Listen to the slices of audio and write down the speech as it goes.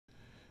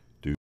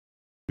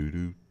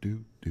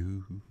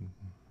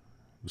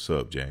What's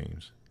up,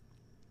 James?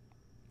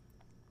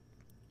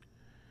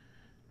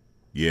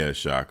 Yeah,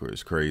 chakra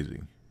is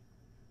crazy.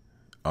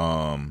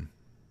 Um,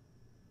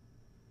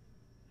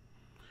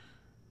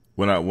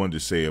 what I wanted to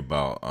say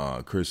about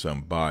Chris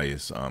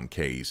Unbias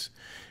case,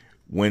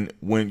 when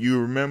you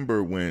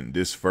remember when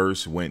this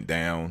first went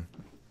down,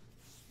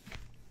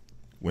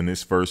 when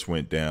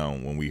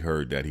we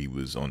heard that he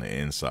was on the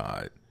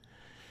inside,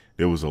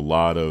 there was a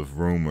lot of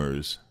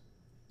rumors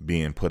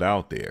being put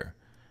out there,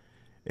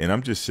 and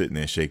I'm just sitting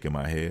there shaking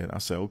my head. I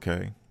said,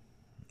 okay,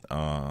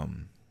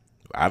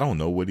 I don't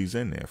know what he's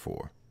in there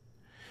for.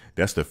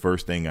 That's the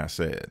first thing I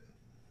said.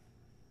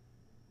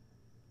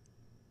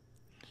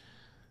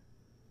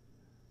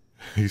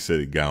 He said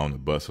he got on the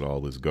bus with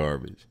all this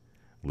garbage,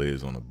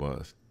 lives on the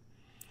bus.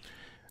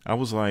 I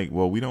was like,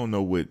 well, we don't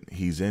know what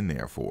he's in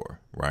there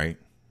for, right?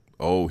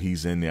 Oh,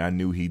 he's in there. I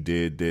knew he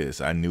did this.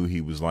 I knew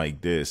he was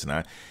like this.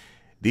 And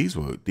these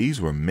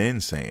were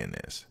men saying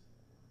this.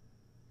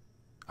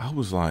 I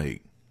was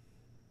like,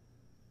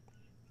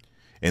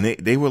 and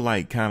they were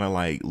like kind of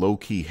like low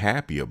key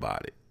happy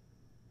about it.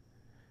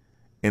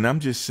 And I'm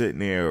just sitting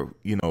there,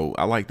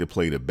 I like to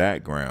play the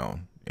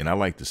background and I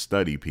like to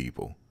study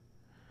people.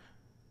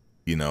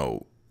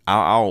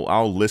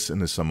 I'll listen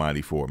to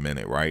somebody for a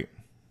minute, right?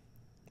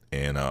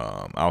 And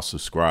I'll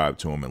subscribe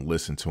to them and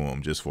listen to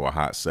them just for a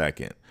hot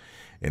second,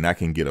 and I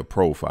can get a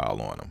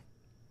profile on them.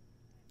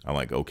 I'm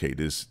like, okay,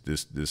 this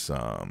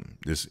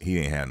he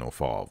ain't had no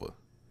father.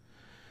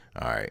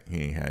 All right,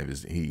 he ain't had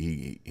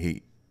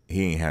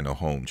he ain't had no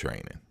home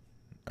training.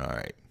 All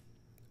right,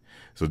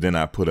 so then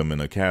I put him in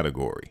a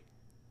category.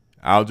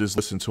 I'll just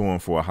listen to him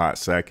for a hot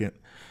second,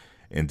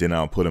 and then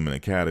I'll put him in a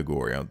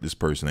category. This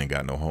person ain't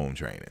got no home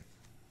training.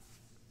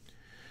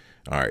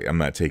 All right, I'm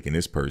not taking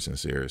this person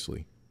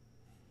seriously.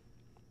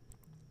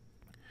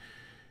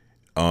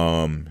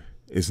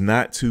 It's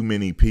not too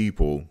many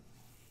people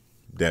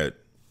that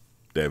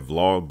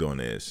vlogged on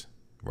this,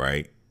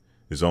 right?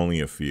 There's only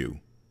a few.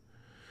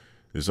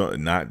 There's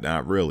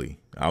not really.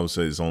 I would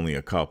say there's only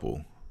a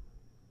couple.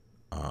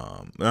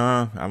 I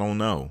don't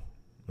know.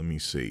 Let me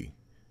see.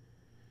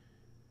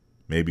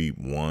 Maybe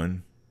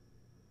one,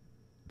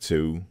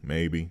 two,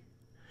 maybe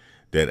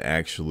that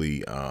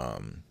actually.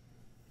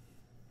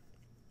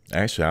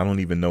 Actually, I don't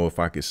even know if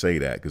I could say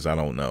that because I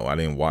don't know. I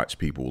didn't watch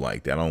people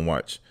like that. I don't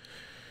watch.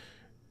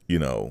 I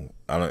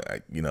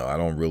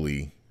don't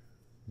really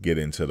get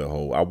into the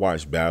whole. I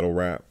watch battle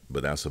rap,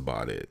 but that's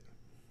about it.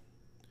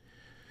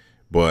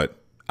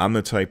 But I'm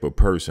the type of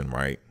person,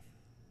 right,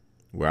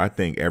 where I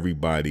think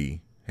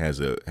everybody has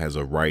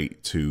a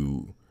right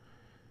to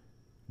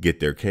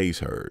get their case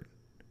heard.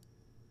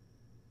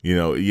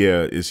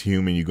 Yeah, it's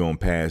human. You're gonna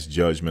pass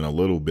judgment a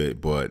little bit,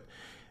 but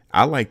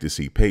I like to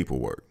see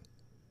paperwork.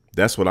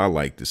 That's what I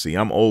like to see.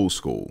 I'm old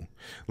school.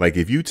 Like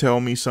if you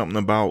tell me something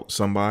about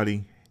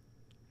somebody,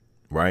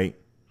 right?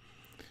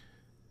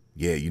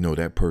 Yeah,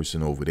 that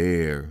person over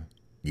there,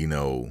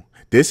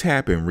 this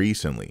happened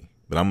recently,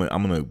 but I'm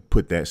going to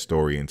put that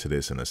story into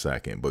this in a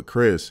second. But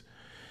Chris,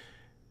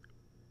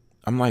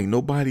 I'm like,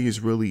 nobody is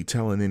really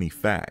telling any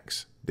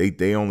facts.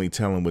 They only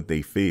telling what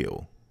they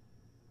feel.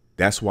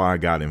 That's why I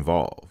got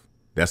involved.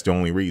 That's the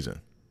only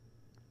reason.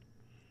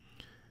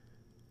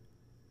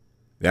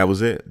 That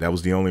was it. That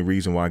was the only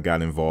reason why I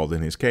got involved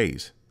in his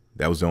case.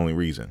 That was the only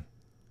reason.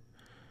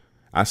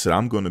 I said,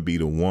 I'm going to be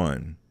the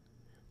one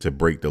to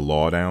break the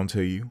law down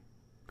to you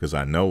because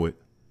I know it.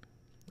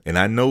 And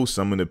I know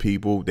some of the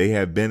people, they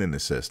have been in the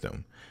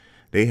system.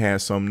 They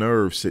have some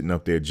nerve sitting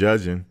up there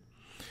judging,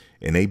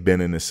 and they've been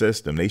in the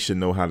system. They should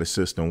know how the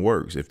system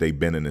works if they've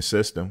been in the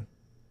system.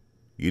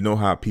 You know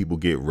how people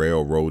get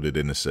railroaded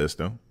in the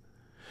system.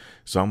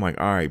 So I'm like,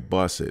 all right,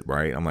 bust it,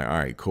 right? I'm like, all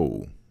right,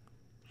 cool.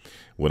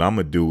 What I'm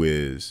going to do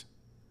is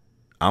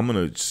I'm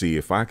going to see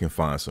if I can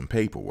find some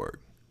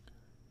paperwork.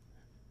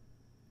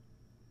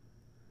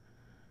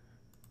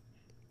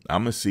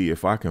 I'm going to see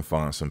if I can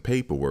find some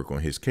paperwork on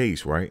his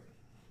case, right?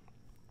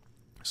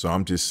 So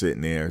I'm just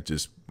sitting there,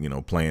 just,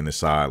 playing the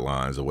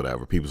sidelines or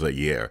whatever. People say,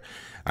 yeah,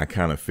 I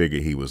kind of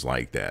figured he was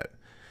like that.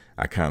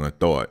 I kind of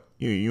thought,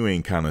 you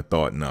ain't kind of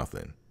thought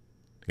nothing.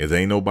 Because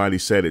ain't nobody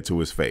said it to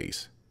his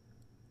face.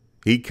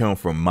 He come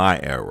from my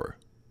era.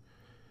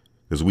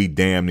 Because we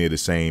damn near the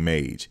same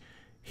age.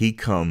 He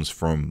comes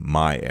from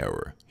my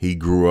era. He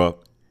grew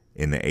up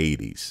in the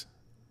 80s.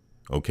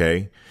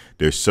 Okay?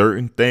 There's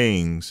certain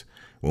things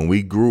when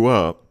we grew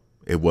up,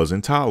 it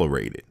wasn't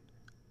tolerated.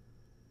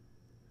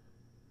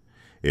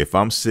 If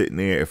I'm sitting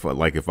there,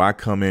 if I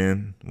come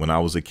in when I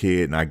was a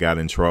kid and I got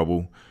in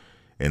trouble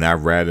and I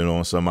ratted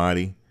on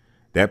somebody,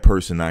 that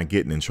person not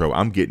getting in trouble.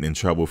 I'm getting in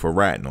trouble for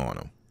ratting on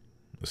them.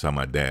 That's how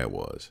my dad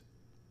was.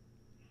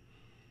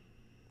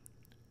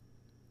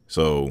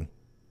 So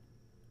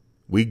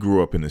we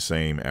grew up in the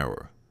same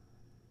era.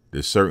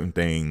 There's certain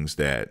things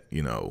that,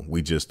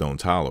 we just don't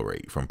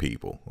tolerate from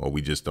people, or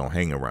we just don't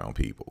hang around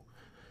people.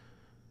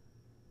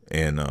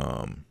 And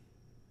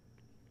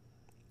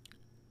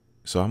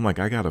so I'm like,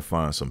 I got to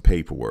find some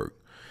paperwork.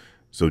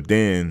 So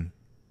then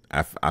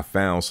I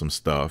found some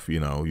stuff,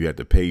 you had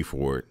to pay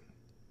for it.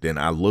 Then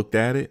I looked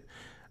at it.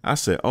 I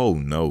said, oh,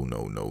 no,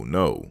 no, no,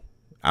 no.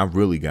 I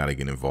really got to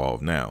get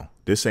involved now.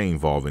 This ain't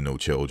involving no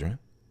children.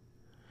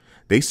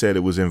 They said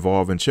it was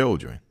involving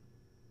children.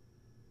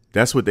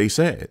 That's what they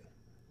said.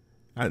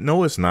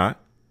 No, it's not.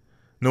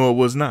 No, it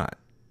was not.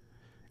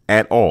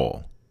 At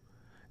all.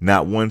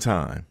 Not one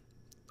time.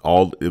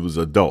 It was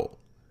adult.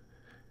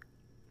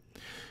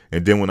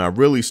 And then when I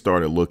really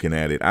started looking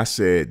at it, I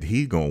said,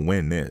 he's going to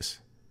win this.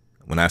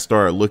 When I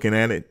started looking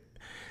at it,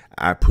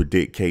 I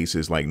predict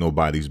cases like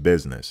nobody's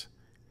business.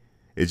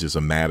 It's just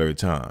a matter of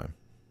time.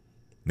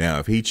 Now,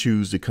 if he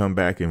chooses to come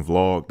back and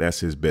vlog,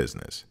 that's his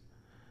business.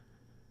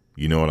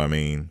 You know what I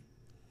mean?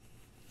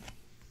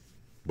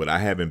 But I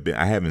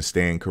haven't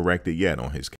stand corrected yet on his case.